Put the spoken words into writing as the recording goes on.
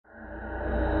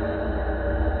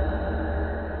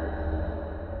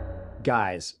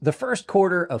Guys, the first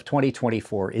quarter of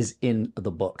 2024 is in the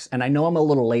books, and I know I'm a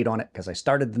little late on it because I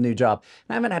started the new job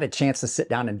and I haven't had a chance to sit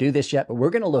down and do this yet, but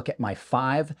we're going to look at my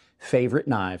 5 favorite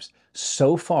knives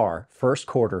so far, first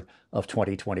quarter of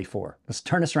 2024. Let's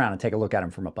turn this around and take a look at them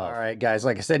from above. All right, guys,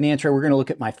 like I said in the intro, we're going to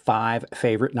look at my 5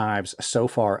 favorite knives so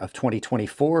far of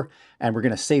 2024, and we're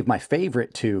going to save my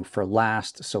favorite 2 for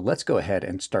last. So let's go ahead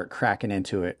and start cracking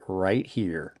into it right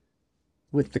here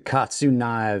with the KATSU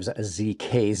Knives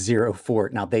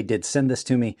ZK04. Now, they did send this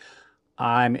to me.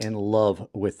 I'm in love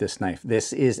with this knife.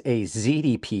 This is a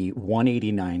ZDP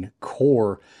 189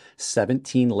 core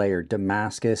 17-layer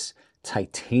Damascus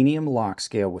titanium lock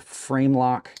scale with frame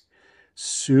lock,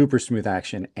 super smooth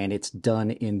action, and it's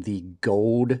done in the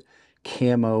gold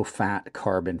camo fat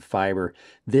carbon fiber.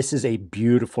 This is a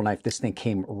beautiful knife. This thing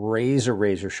came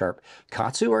razor sharp.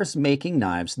 KATSU is making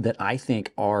knives that I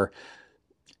think are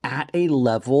at a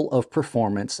level of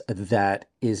performance that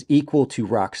is equal to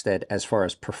Rockstead as far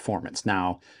as performance.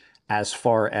 Now, as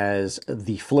far as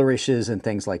the flourishes and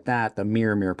things like that, the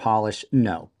mirror polish,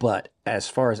 no. But as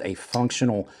far as a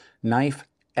functional knife,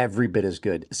 every bit as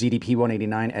good. ZDP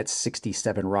 189 at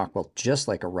 67 Rockwell, just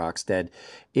like a Rockstead.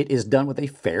 It is done with a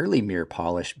fairly mirror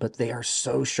polish, but they are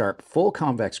so sharp, full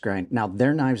convex grind. Now,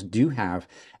 their knives do have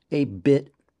a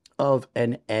bit of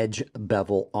an edge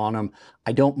bevel on them.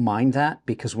 I don't mind that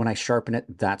because when I sharpen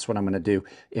it, that's what I'm going to do.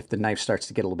 If the knife starts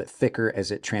to get a little bit thicker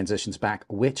as it transitions back,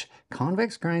 which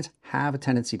convex grinds have a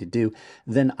tendency to do,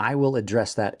 then I will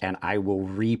address that and I will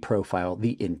reprofile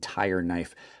the entire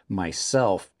knife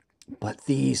myself. But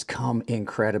these come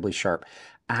incredibly sharp.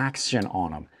 Action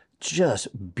on them,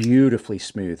 just beautifully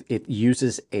smooth. It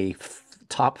uses a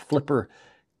top flipper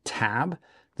tab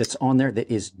that's on there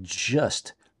that is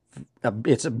just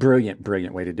it's a brilliant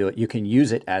way to do it. You can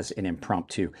use it as an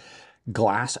impromptu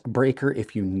glass breaker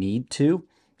if you need to.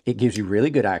 It gives you really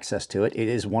good access to it. It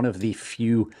is one of the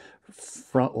few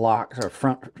front locks or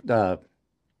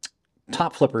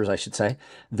top flippers, I should say,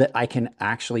 that I can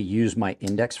actually use my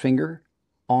index finger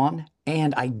on,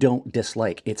 and I don't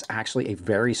dislike. It's actually a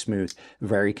very smooth,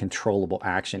 very controllable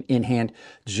action. In hand,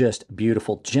 just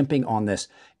beautiful. Jimping on this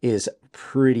is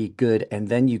pretty good, and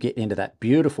then you get into that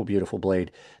beautiful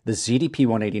blade. The ZDP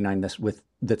 189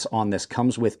 that's on this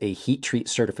comes with a heat treat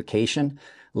certification,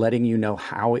 letting you know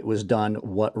how it was done,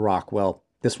 what Rockwell.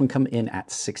 This one come in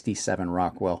at 67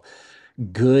 Rockwell.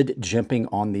 Good jimping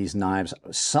on these knives.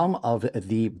 Some of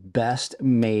the best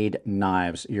made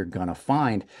knives you're gonna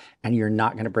find, and you're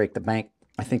not gonna break the bank.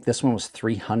 I think this one was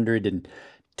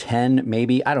 310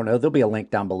 maybe. I don't know. There'll be a link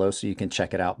down below so you can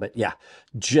check it out. But yeah,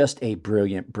 just a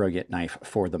brilliant knife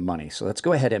for the money. So let's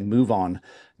go ahead and move on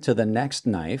to the next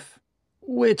knife,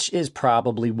 which is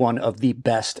probably one of the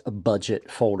best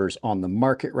budget folders on the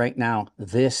market right now.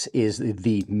 This is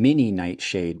the Mini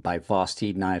Nightshade by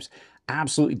Vosteed Knives.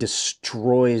 Absolutely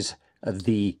destroys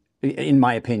in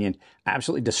my opinion,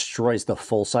 absolutely destroys the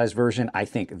full-size version. I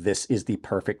think this is the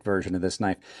perfect version of this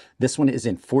knife. This one is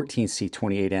in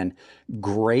 14C28N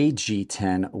gray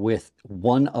G10 with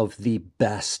one of the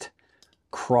best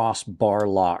crossbar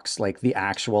locks, like the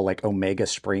actual like Omega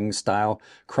Spring style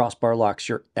crossbar locks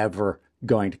you're ever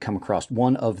going to come across.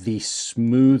 One of the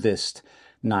smoothest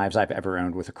knives I've ever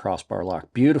owned with a crossbar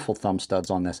lock. Beautiful thumb studs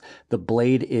on this. The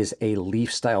blade is a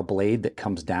leaf style blade that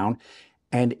comes down,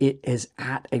 and it is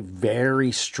at a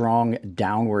very strong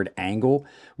downward angle,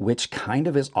 which kind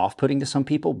of is off-putting to some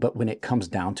people, but when it comes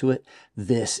down to it,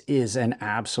 this is an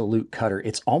absolute cutter.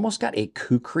 It's almost got a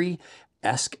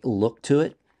kukri-esque look to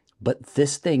it, but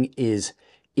this thing is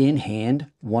in hand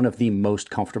one of the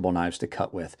most comfortable knives to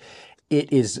cut with.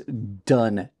 It is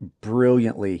done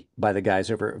brilliantly by the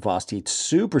guys over at Vosteed.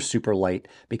 Super light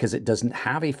because it doesn't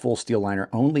have a full steel liner,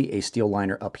 only a steel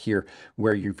liner up here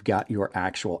where you've got your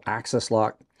actual access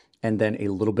lock, and then a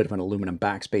little bit of an aluminum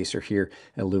backspacer here,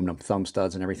 aluminum thumb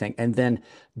studs and everything, and then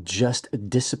just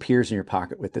disappears in your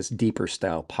pocket with this deeper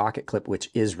style pocket clip, which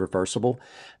is reversible.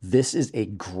 This is a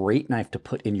great knife to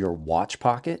put in your watch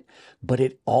pocket, but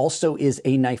it also is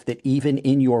a knife that even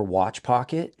in your watch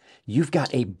pocket, you've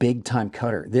got a big time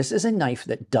cutter. This is a knife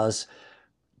that does,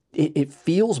 it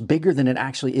feels bigger than it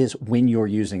actually is when you're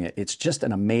using it. It's just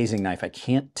an amazing knife. I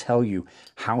can't tell you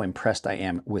how impressed I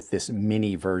am with this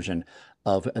mini version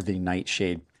of the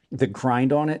Nightshade. The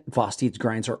grind on it, Vosteed's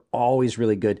grinds are always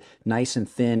really good, nice and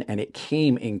thin, and it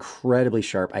came incredibly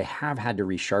sharp. I have had to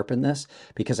resharpen this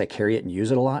because I carry it and use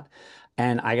it a lot.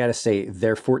 And I gotta say,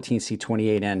 their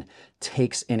 14C28N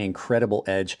takes an incredible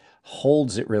edge,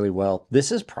 holds it really well.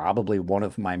 This is probably one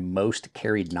of my most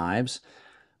carried knives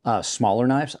smaller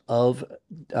knives of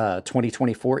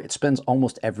 2024. It spends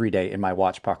almost every day in my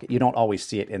watch pocket. You don't always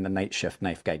see it in the Night Shift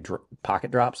Knife Guide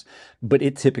pocket drops, but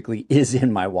it typically is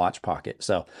in my watch pocket.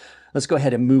 So let's go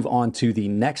ahead and move on to the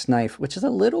next knife, which is a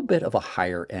little bit of a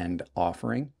higher end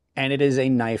offering. And it is a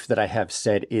knife that I have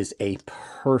said is a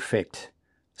perfect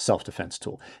self-defense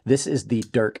tool. This is the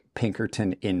Dirk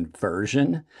Pinkerton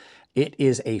Inversion. It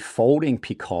is a folding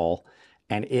picol,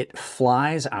 and it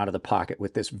flies out of the pocket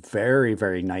with this very,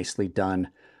 very nicely done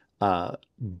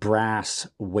brass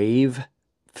wave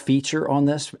feature on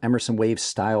this, Emerson wave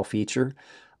style feature.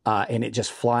 And it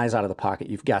just flies out of the pocket.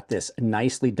 You've got this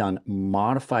nicely done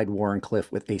modified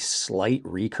Wharncliffe with a slight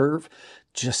recurve,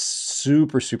 just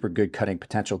super, super good cutting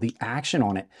potential. The action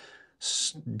on it,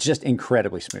 just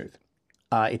incredibly smooth.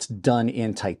 It's done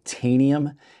in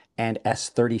titanium and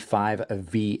S35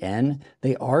 VN.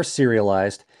 They are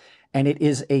serialized, and it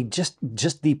is a just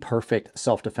the perfect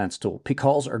self-defense tool.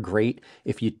 Picols are great.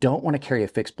 If you don't want to carry a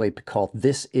fixed blade picol,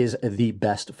 this is the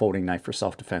best folding knife for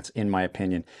self-defense, in my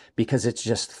opinion, because it's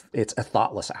a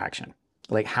thoughtless action.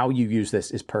 Like, how you use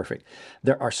this is perfect.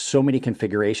 There are so many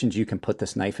configurations you can put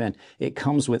this knife in. It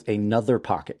comes with another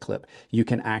pocket clip. You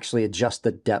can actually adjust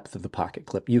the depth of the pocket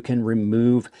clip. You can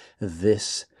remove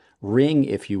this ring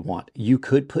if you want. You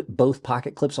could put both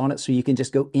pocket clips on it so you can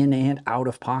just go in and out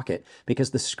of pocket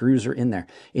because the screws are in there.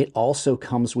 It also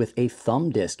comes with a thumb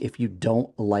disc if you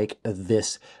don't like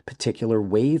this particular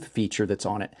wave feature that's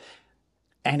on it.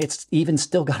 And it's even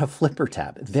still got a flipper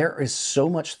tab. There is so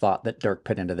much thought that Dirk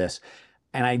put into this,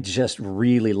 and I just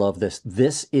really love this.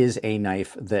 This is a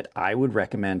knife that I would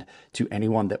recommend to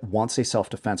anyone that wants a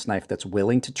self-defense knife, that's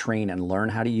willing to train and learn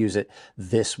how to use it.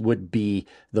 This would be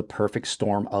the perfect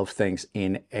storm of things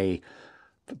in a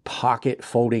pocket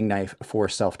folding knife for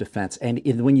self-defense. And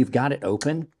when you've got it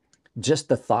open, just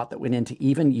the thought that went into,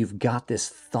 even you've got this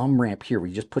thumb ramp here where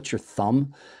you just put your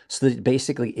thumb, so that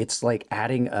basically it's like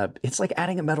adding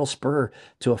a metal spur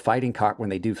to a fighting cock when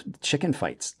they do chicken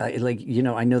fights. Like, you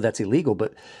know, I know that's illegal,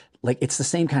 but like, it's the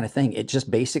same kind of thing. It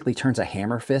just basically turns a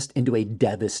hammer fist into a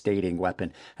devastating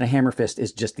weapon. And a hammer fist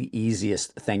is just the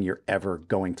easiest thing you're ever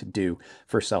going to do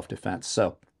for self-defense.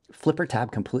 So flipper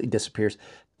tab completely disappears.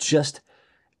 Just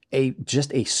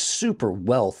a super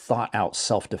well thought out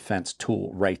self-defense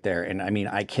tool right there. And I mean,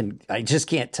 I just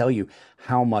can't tell you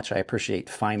how much I appreciate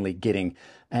finally getting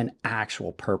an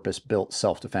actual purpose-built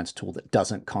self-defense tool that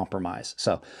doesn't compromise.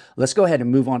 So let's go ahead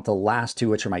and move on to the last two,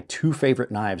 which are my two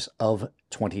favorite knives of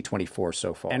 2024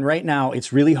 so far. And right now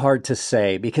it's really hard to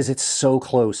say because it's so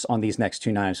close on these next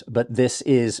two knives, but this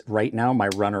is right now my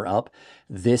runner-up.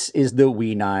 This is the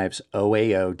WE Knives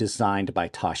OAO, designed by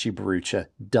Tashi Barucha,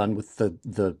 done with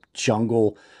the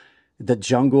jungle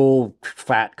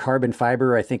fat carbon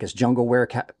fiber. I think it's jungle wear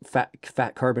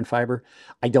fat carbon fiber.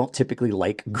 I don't typically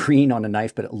like green on a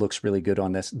knife, but it looks really good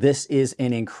on this. This is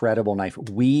an incredible knife.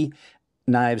 WE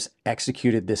Knives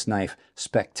executed this knife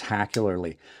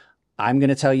spectacularly. I'm going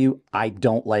to tell you, I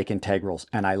don't like integrals,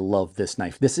 and I love this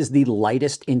knife. This is the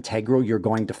lightest integral you're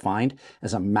going to find.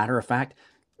 As a matter of fact,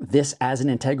 this as an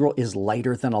integral is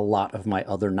lighter than a lot of my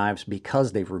other knives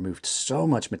because they've removed so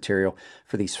much material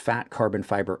for these fat carbon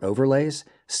fiber overlays,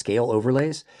 scale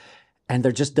overlays, and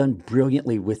they're just done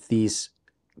brilliantly with these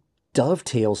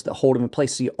dovetails that hold them in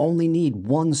place. So you only need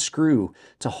one screw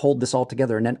to hold this all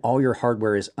together, and then all your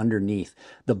hardware is underneath.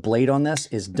 The blade on this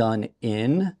is done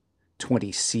in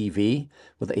 20 CV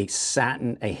with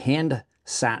a hand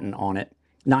satin on it.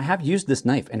 Now, I have used this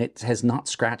knife and it has not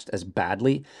scratched as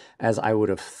badly as I would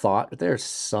have thought. There's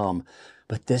some,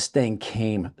 but this thing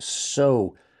came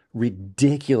so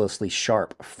ridiculously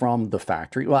sharp from the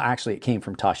factory. Well, actually, it came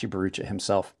from Tashi Barucha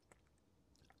himself.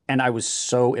 And I was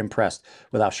so impressed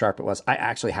with how sharp it was. I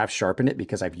actually have sharpened it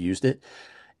because I've used it.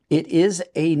 It is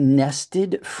a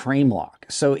nested frame lock.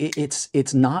 So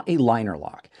it's not a liner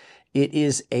lock.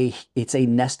 It's a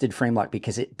nested frame lock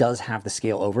because it does have the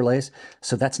scale overlays.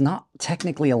 So that's not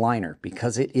technically a liner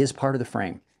because it is part of the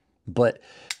frame. But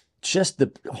just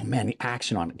oh man, the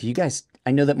action on it. Do you guys,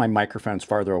 I know that my microphone's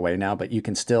farther away now, but you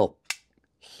can still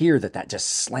hear that just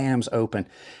slams open.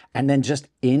 And then just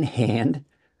in hand,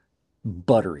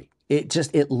 buttery.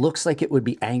 It looks like it would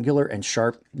be angular and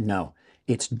sharp. No.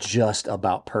 It's just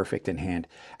about perfect in hand,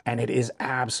 and it is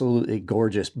absolutely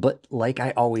gorgeous. But like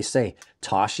I always say,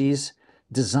 Tashi's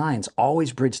designs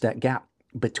always bridge that gap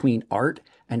between art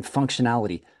and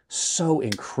functionality so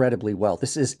incredibly well.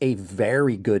 This is a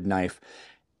very good knife.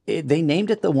 They named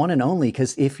it the one and only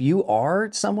because if you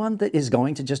are someone that is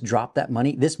going to just drop that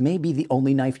money, this may be the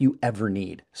only knife you ever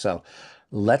need. So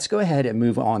let's go ahead and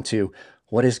move on to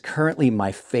what is currently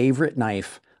my favorite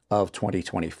knife of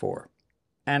 2024.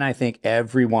 And I think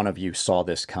every one of you saw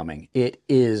this coming. It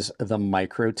is the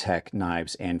Microtech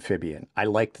Knives Amphibian. I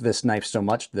liked this knife so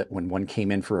much that when one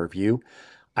came in for review,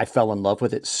 I fell in love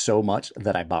with it so much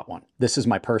that I bought one. This is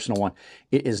my personal one.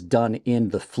 It is done in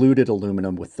the fluted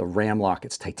aluminum with the ram lock.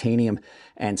 It's titanium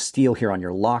and steel here on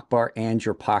your lock bar and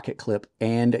your pocket clip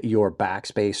and your back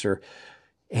spacer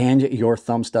and your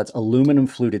thumb studs. Aluminum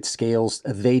fluted scales.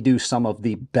 They do some of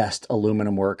the best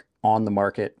aluminum work on the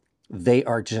market. They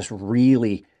are just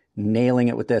really nailing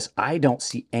it with this. I don't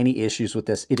see any issues with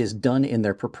this. It is done in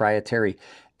their proprietary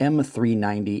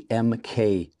M390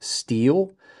 MK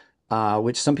steel,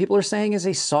 which some people are saying is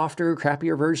a softer,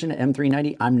 crappier version of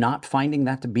M390. I'm not finding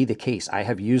that to be the case. I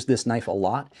have used this knife a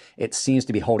lot. It seems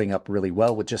to be holding up really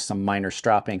well with just some minor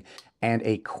stropping and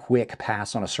a quick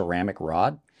pass on a ceramic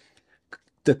rod.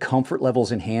 The comfort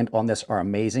levels in hand on this are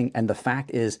amazing. And the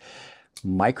fact is,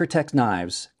 Microtech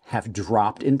knives have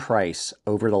dropped in price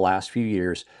over the last few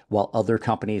years while other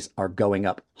companies are going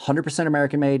up. 100%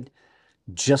 American made,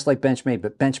 just like Benchmade,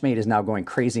 but Benchmade is now going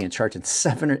crazy and charging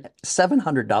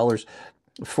 $700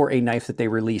 for a knife that they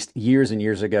released years and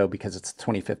years ago because it's the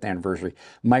 25th anniversary.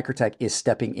 Microtech is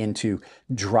stepping into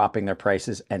dropping their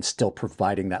prices and still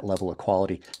providing that level of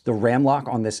quality. The ram lock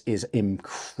on this is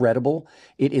incredible.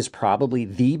 It is probably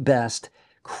the best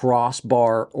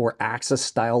crossbar or axis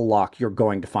style lock you're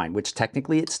going to find, which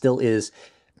technically it still is.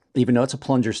 Even though it's a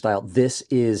plunger style, this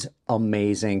is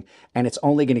amazing. And it's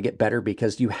only going to get better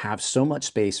because you have so much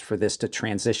space for this to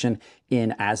transition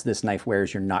in as this knife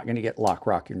wears. You're not going to get lock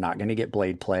rock. You're not going to get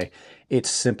blade play. It's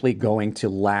simply going to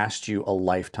last you a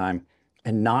lifetime.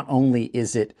 And not only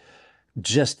is it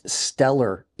just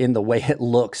stellar in the way it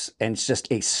looks and it's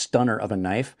just a stunner of a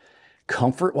knife,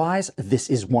 comfort-wise, this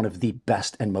is one of the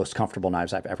best and most comfortable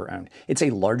knives I've ever owned. It's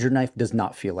a larger knife, does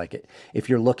not feel like it. If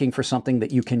you're looking for something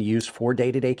that you can use for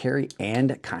day-to-day carry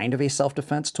and kind of a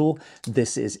self-defense tool,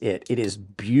 this is it. It is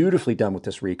beautifully done with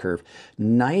this recurve,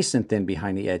 nice and thin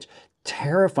behind the edge,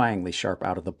 terrifyingly sharp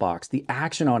out of the box. The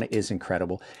action on it is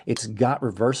incredible. It's got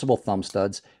reversible thumb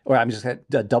studs, or I'm just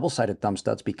got double-sided thumb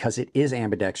studs because it is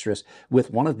ambidextrous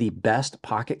with one of the best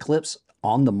pocket clips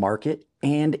on the market,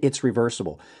 and it's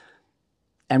reversible.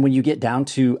 And when you get down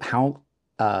to how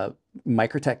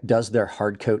Microtech does their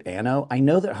hard coat ano, I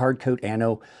know that hard coat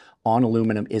ano on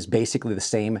aluminum is basically the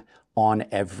same on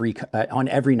every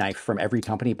knife from every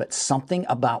company, but something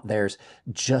about theirs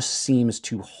just seems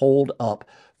to hold up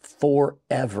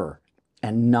forever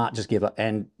and not just give up.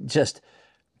 And just,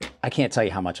 I can't tell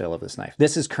you how much I love this knife.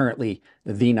 This is currently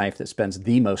the knife that spends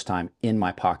the most time in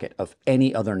my pocket of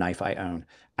any other knife I own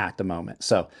at the moment.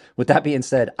 So with that being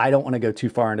said, I don't want to go too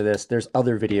far into this. There's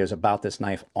other videos about this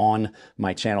knife on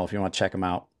my channel if you want to check them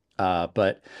out.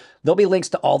 But there'll be links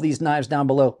to all these knives down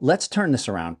below. Let's turn this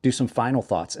around, do some final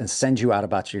thoughts, and send you out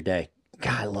about your day.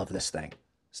 God, I love this thing.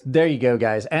 So there you go,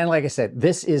 guys. And like I said,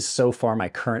 this is so far my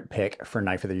current pick for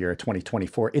Knife of the Year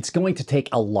 2024. It's going to take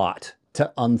a lot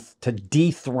to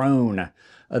dethrone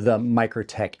the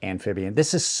Microtech Amphibian.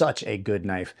 This is such a good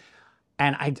knife.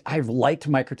 And I've liked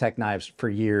Microtech knives for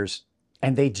years,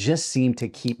 and they just seem to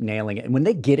keep nailing it. And when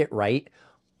they get it right,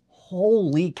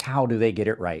 holy cow, do they get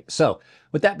it right. So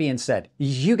with that being said,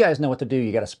 you guys know what to do.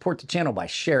 You got to support the channel by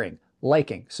sharing,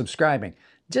 liking, subscribing.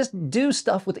 Just do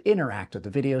stuff with interact with the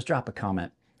videos, drop a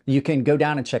comment. You can go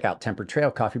down and check out Tempered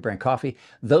Trail, Coffee Brand Coffee.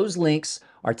 Those links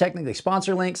are technically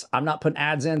sponsor links. I'm not putting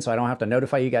ads in, so I don't have to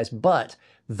notify you guys, but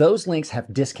those links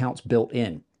have discounts built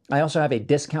in. I also have a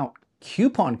discount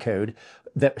coupon code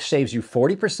that saves you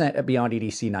 40% at Beyond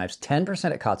EDC Knives,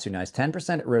 10% at KATSU Knives,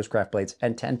 10% at Rosecraft Blades,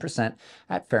 and 10%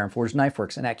 at Fair and Forged Knife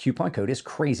Works. And that coupon code is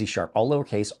crazysharp, all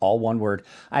lowercase, all one word.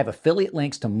 I have affiliate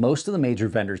links to most of the major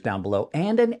vendors down below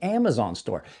and an Amazon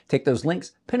store. Take those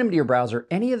links, pin them to your browser,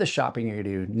 any of the shopping you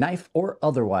do, knife or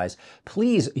otherwise.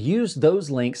 Please use those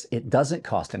links. It doesn't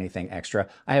cost anything extra.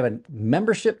 I have a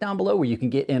membership down below where you can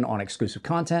get in on exclusive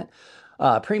content.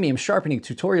 Premium sharpening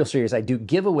tutorial series. I do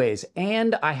giveaways,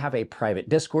 and I have a private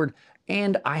Discord,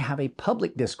 and I have a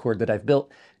public Discord that I've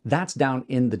built. That's down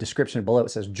in the description below.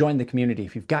 It says join the community.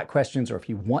 If you've got questions or if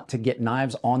you want to get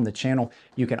knives on the channel,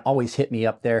 you can always hit me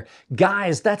up there.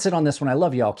 Guys, that's it on this one. I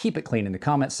love y'all. Keep it clean in the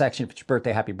comment section. If it's your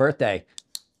birthday, happy birthday,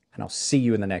 and I'll see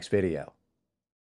you in the next video.